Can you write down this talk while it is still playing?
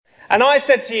and I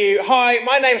said to you, hi,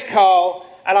 my name's Carl,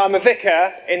 and I'm a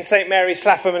vicar in St Mary's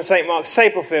Slapham and St Mark's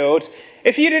Saplefield,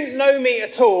 if you didn't know me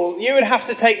at all, you would have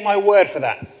to take my word for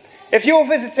that. If you're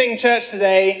visiting church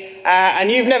today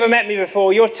and you've never met me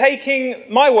before, you're taking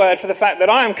my word for the fact that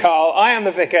I am Carl, I am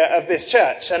the vicar of this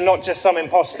church, and not just some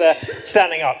imposter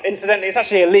standing up. Incidentally, it's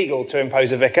actually illegal to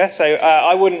impose a vicar, so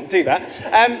I wouldn't do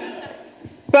that.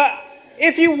 But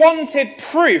if you wanted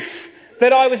proof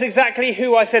that I was exactly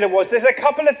who I said it was, there's a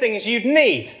couple of things you'd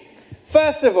need.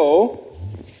 First of all,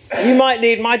 you might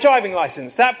need my driving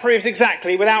licence. That proves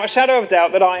exactly, without a shadow of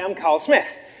doubt, that I am Carl Smith.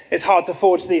 It's hard to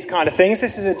forge these kind of things.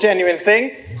 This is a genuine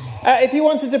thing. If you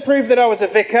wanted to prove that I was a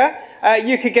vicar,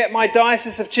 you could get my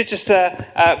Diocese of Chichester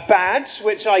badge,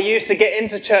 which I use to get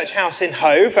into Church House in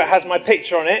Hove. It has my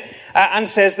picture on it and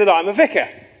says that I'm a vicar.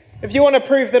 If you want to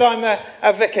prove that I'm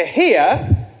a vicar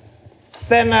here,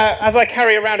 then as I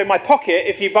carry around in my pocket,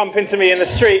 if you bump into me in the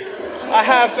street, I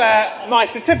have my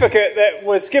certificate that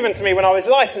was given to me when I was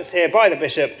licensed here by the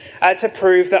bishop to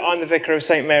prove that I'm the vicar of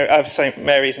St.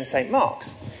 Mary's and St.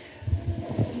 Mark's.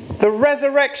 The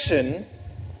resurrection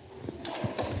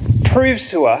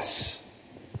proves to us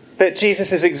that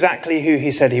Jesus is exactly who he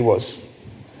said he was.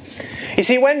 You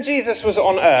see, when Jesus was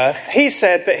on earth, he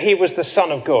said that he was the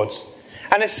Son of God.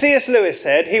 And as C.S. Lewis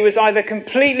said, he was either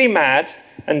completely mad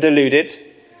and deluded,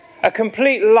 a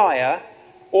complete liar,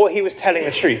 or he was telling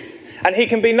the truth. And he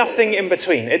can be nothing in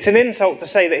between. It's an insult to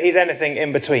say that he's anything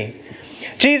in between.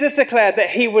 Jesus declared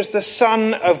that he was the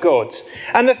Son of God.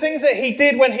 And the things that he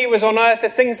did when he was on earth, the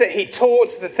things that he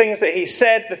taught, the things that he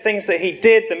said, the things that he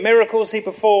did, the miracles he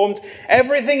performed,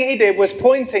 everything he did was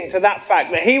pointing to that fact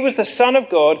that he was the Son of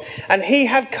God and he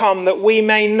had come that we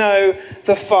may know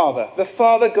the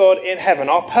Father God in heaven,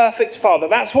 our perfect Father.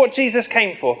 That's what Jesus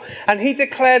came for. And he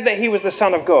declared that he was the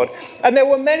Son of God. And there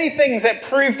were many things that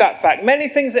proved that fact, many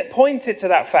things that pointed to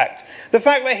that fact. The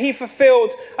fact that he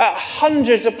fulfilled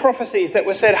hundreds of prophecies that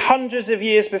were said hundreds of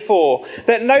years before,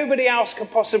 that nobody else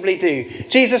could possibly do.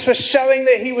 Jesus was showing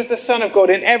that he was the Son of God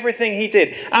in everything he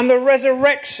did. And the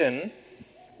resurrection,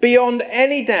 beyond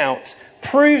any doubt,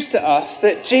 proves to us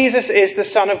that Jesus is the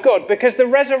Son of God, because the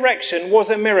resurrection was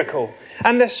a miracle.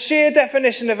 And the sheer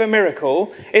definition of a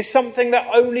miracle is something that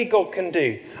only God can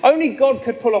do. Only God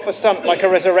could pull off a stunt like a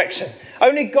resurrection.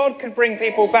 Only God could bring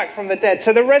people back from the dead.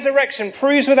 So the resurrection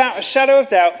proves without a shadow of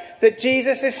doubt that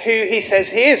Jesus is who he says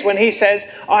he is when he says,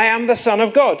 I am the Son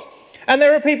of God. And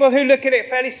there are people who look at it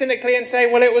fairly cynically and say,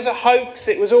 well, it was a hoax,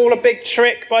 it was all a big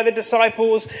trick by the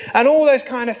disciples, and all those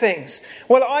kind of things.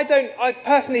 Well, I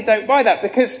personally don't buy that,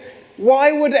 because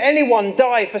why would anyone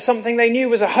die for something they knew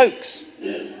was a hoax?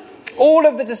 All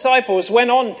of the disciples went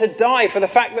on to die for the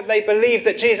fact that they believed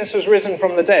that Jesus was risen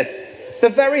from the dead. The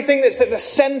very thing that's at the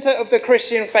centre of the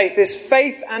Christian faith is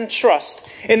faith and trust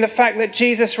in the fact that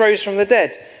Jesus rose from the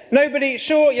dead. Nobody,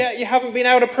 sure, yeah, you haven't been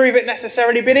able to prove it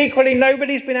necessarily, but equally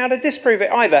nobody's been able to disprove it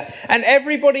either. And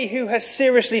everybody who has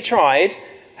seriously tried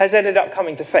has ended up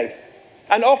coming to faith.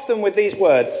 And often with these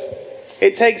words,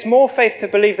 it takes more faith to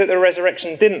believe that the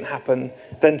resurrection didn't happen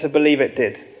than to believe it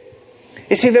did.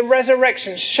 You see, the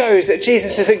resurrection shows that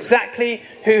Jesus is exactly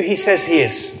who he says he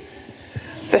is.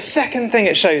 The second thing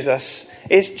it shows us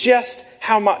is just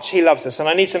how much he loves us. And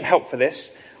I need some help for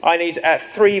this. I need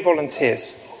 3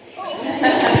 volunteers.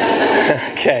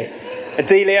 Okay.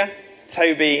 Adelia,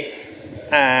 Toby,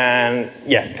 and...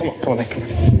 yeah, come on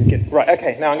then. Good. Right,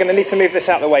 okay. Now I'm going to need to move this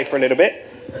out of the way for a little bit.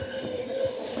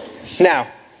 Now,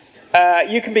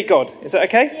 you can be God. Is that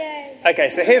okay? Yay. Okay,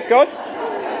 so here's God.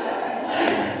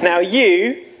 Now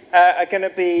you are going to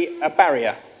be a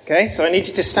barrier. Okay, so I need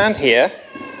you to stand here.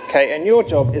 Okay, and your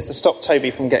job is to stop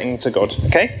Toby from getting to God.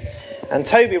 Okay? And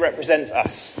Toby represents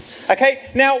us. Okay,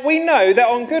 now we know that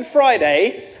on Good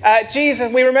Friday,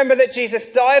 we remember that Jesus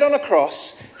died on a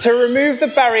cross to remove the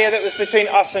barrier that was between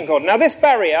us and God. Now this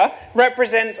barrier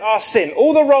represents our sin,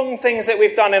 all the wrong things that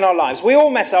we've done in our lives. We all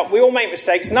mess up, we all make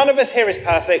mistakes, none of us here is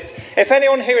perfect. If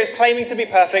anyone here is claiming to be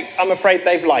perfect, I'm afraid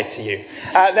they've lied to you.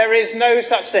 There is no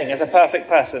such thing as a perfect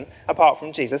person, apart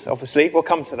from Jesus, obviously. We'll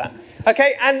come to that.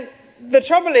 Okay, and the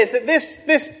trouble is that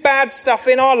this bad stuff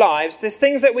in our lives, these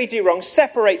things that we do wrong,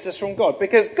 separates us from God,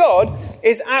 because God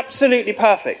is absolutely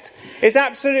perfect, is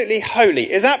absolutely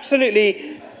holy, is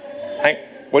absolutely...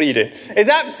 what are you doing? Is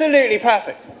absolutely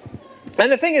perfect.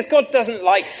 And the thing is, God doesn't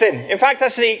like sin. In fact,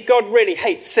 actually, God really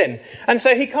hates sin. And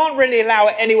so he can't really allow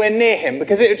it anywhere near him,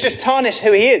 because it would just tarnish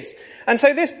who he is. And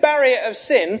so this barrier of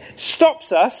sin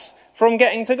stops us from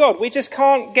getting to God. We just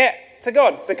can't get to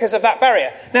God because of that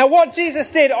barrier. Now, what Jesus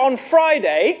did on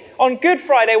Friday, on Good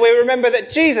Friday, we remember that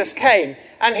Jesus came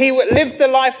and he lived the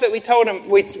life that we told him,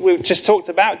 we just talked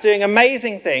about, doing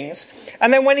amazing things.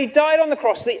 And then when he died on the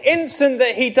cross, the instant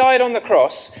that he died on the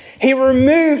cross, he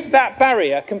removed that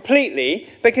barrier completely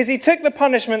because he took the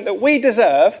punishment that we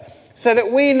deserve so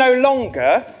that we no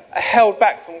longer are held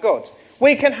back from God.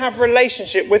 We can have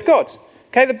relationship with God.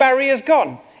 Okay, the barrier's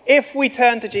gone. If we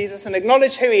turn to Jesus and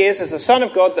acknowledge who he is as the Son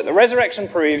of God that the resurrection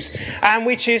proves, and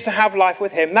we choose to have life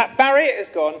with him, that barrier is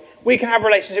gone. We can have a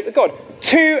relationship with God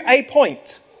to a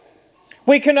point.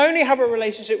 We can only have a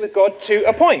relationship with God to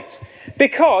a point.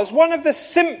 Because one of the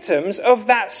symptoms of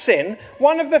that sin,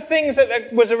 one of the things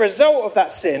that was a result of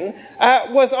that sin,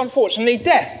 was unfortunately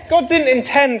death. God didn't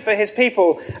intend for his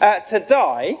people to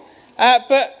die,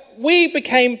 but we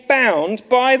became bound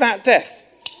by that death.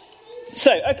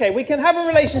 So, okay, we can have a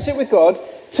relationship with God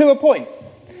to a point.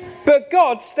 But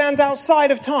God stands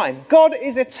outside of time. God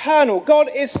is eternal. God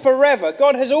is forever.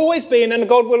 God has always been and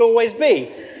God will always be.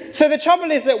 So the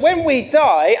trouble is that when we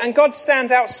die and God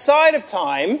stands outside of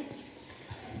time,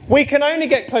 we can only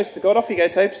get close to God, off you go,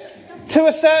 Tobes, to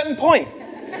a certain point.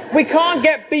 We can't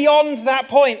get beyond that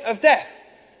point of death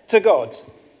to God,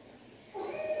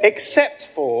 except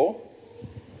for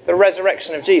the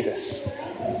resurrection of Jesus.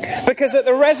 Because at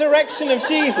the resurrection of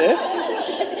Jesus,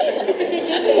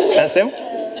 stand still.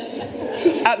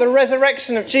 At the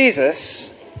resurrection of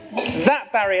Jesus,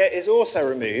 that barrier is also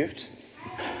removed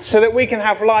so that we can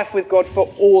have life with God for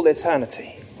all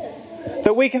eternity.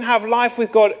 That we can have life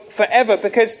with God forever,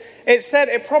 because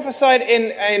it prophesied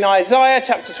in Isaiah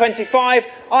chapter 25,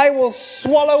 I will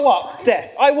swallow up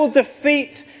death. I will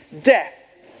defeat death.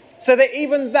 So that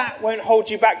even that won't hold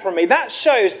you back from me. That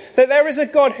shows that there is a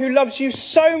God who loves you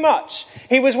so much.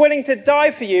 He was willing to die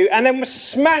for you and then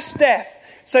smash death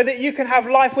so that you can have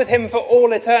life with him for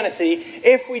all eternity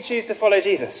if we choose to follow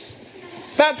Jesus.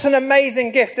 That's an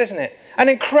amazing gift, isn't it? An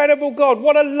incredible God.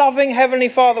 What a loving Heavenly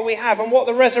Father we have. And what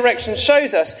the resurrection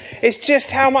shows us is just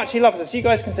how much he loves us. You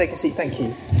guys can take a seat. Thank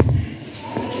you.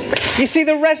 You see,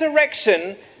 the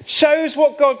resurrection shows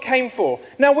what God came for.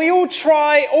 Now,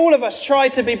 all of us try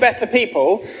to be better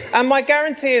people, and my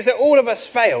guarantee is that all of us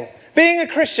fail. Being a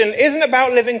Christian isn't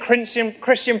about living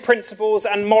Christian principles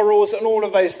and morals and all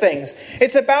of those things.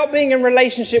 It's about being in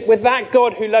relationship with that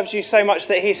God who loves you so much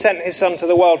that he sent his son to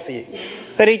the world for you.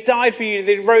 That he died for you,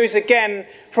 that he rose again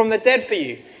from the dead for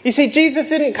you. You see, Jesus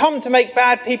didn't come to make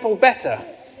bad people better.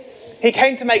 He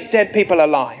came to make dead people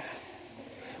alive.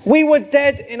 We were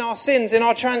dead in our sins, in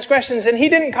our transgressions, and he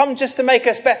didn't come just to make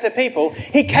us better people.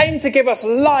 He came to give us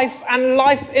life, and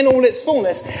life in all its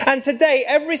fullness. And today,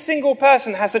 every single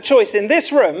person has a choice in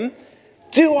this room.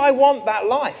 Do I want that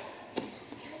life?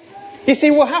 You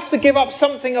see, we'll have to give up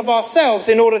something of ourselves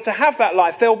in order to have that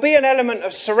life. There'll be an element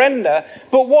of surrender,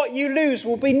 but what you lose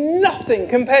will be nothing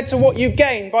compared to what you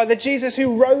gain by the Jesus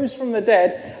who rose from the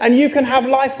dead and you can have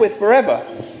life with forever.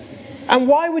 And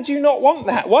why would you not want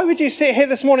that? Why would you sit here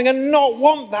this morning and not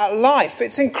want that life?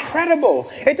 It's incredible.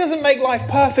 It doesn't make life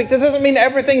perfect. It doesn't mean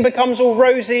everything becomes all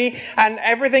rosy and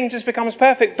everything just becomes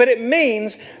perfect. But it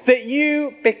means that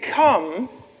you become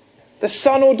the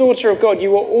son or daughter of God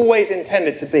you were always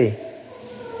intended to be.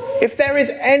 If there is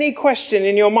any question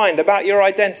in your mind about your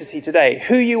identity today,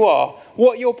 who you are,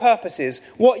 what your purpose is,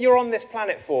 what you're on this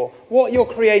planet for, what you're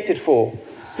created for,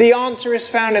 the answer is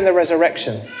found in the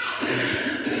resurrection.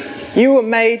 You were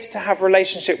made to have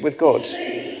relationship with God.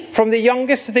 From the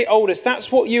youngest to the oldest,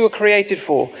 that's what you were created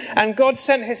for. And God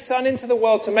sent his son into the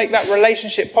world to make that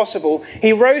relationship possible.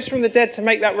 He rose from the dead to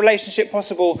make that relationship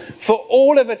possible for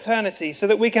all of eternity so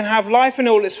that we can have life in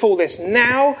all its fullness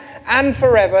now and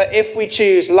forever if we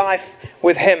choose life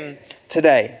with him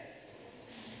today.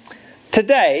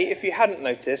 Today, if you hadn't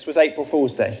noticed, was April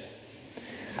Fool's Day.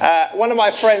 One of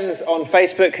my friends on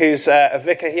Facebook, who's a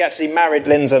vicar, he actually married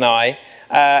Linz and I.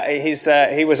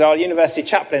 He was our university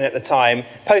chaplain at the time,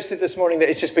 posted this morning that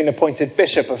he's just been appointed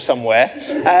bishop of somewhere.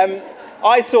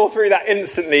 I saw through that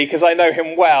instantly because I know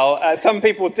him well. Some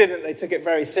people didn't. They took it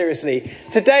very seriously.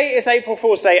 Today is April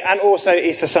Fool's Day and also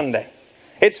Easter Sunday.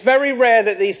 It's very rare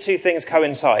that these two things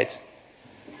coincide.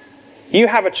 You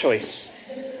have a choice.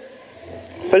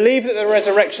 Believe that the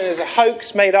resurrection is a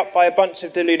hoax made up by a bunch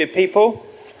of deluded people,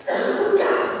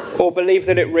 or believe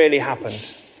that it really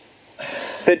happened.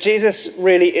 That Jesus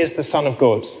really is the Son of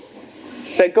God.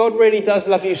 That God really does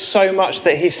love you so much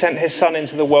that he sent his son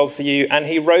into the world for you and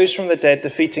he rose from the dead,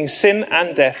 defeating sin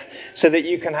and death so that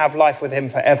you can have life with him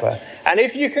forever. And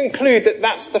if you conclude that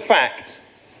that's the fact,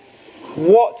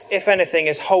 what, if anything,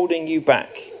 is holding you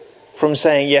back from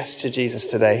saying yes to Jesus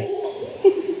today?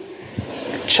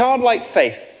 Childlike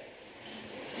faith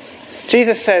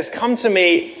Jesus says, "Come to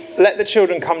me, let the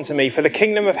children come to me, for the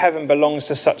kingdom of heaven belongs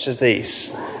to such as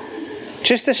these."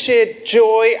 Just the sheer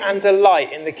joy and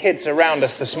delight in the kids around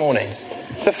us this morning.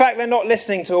 The fact they're not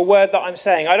listening to a word that I'm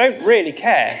saying, I don't really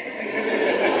care.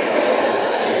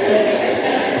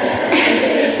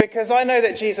 Because I know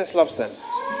that Jesus loves them.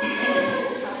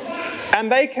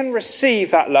 And they can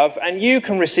receive that love, and you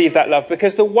can receive that love,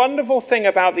 because the wonderful thing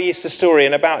about the Easter story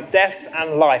and about death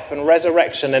and life and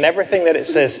resurrection and everything that it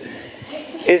says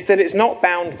is that it's not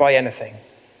bound by anything.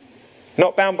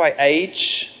 Not bound by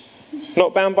age,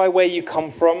 not bound by where you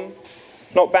come from,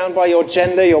 not bound by your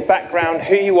gender, your background,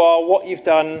 who you are, what you've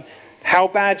done, how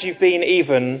bad you've been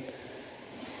even,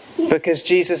 because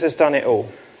Jesus has done it all.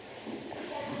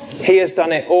 He has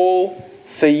done it all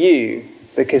for you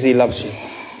because he loves you.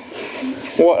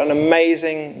 What an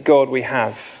amazing God we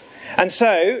have. And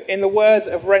so, in the words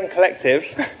of Wren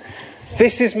Collective,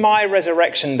 this is my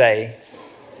resurrection day.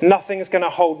 Nothing's going to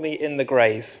hold me in the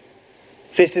grave.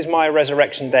 This is my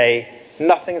resurrection day.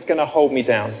 Nothing's going to hold me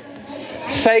down.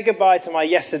 Say goodbye to my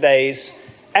yesterdays.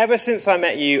 Ever since I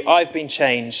met you, I've been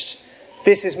changed.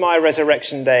 This is my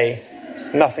resurrection day.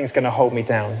 Nothing's going to hold me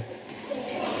down.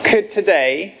 Could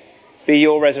today be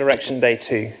your resurrection day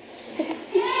too?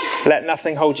 Let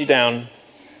nothing hold you down,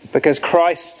 because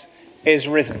Christ is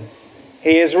risen.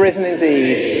 He is risen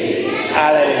indeed.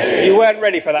 Hallelujah. You weren't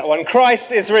ready for that one.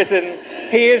 Christ is risen.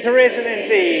 He is risen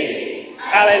indeed.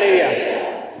 Hallelujah.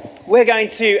 We're going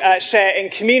to share in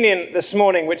communion this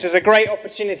morning, which is a great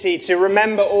opportunity to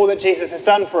remember all that Jesus has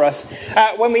done for us.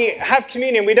 When we have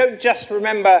communion, we don't just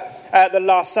remember the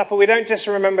Last Supper. We don't just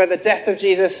remember the death of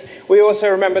Jesus. We also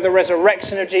remember the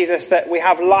resurrection of Jesus, that we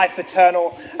have life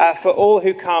eternal for all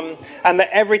who come, and that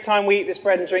every time we eat this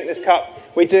bread and drink this cup,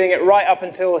 we're doing it right up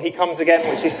until he comes again,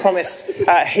 which he's promised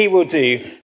he will do.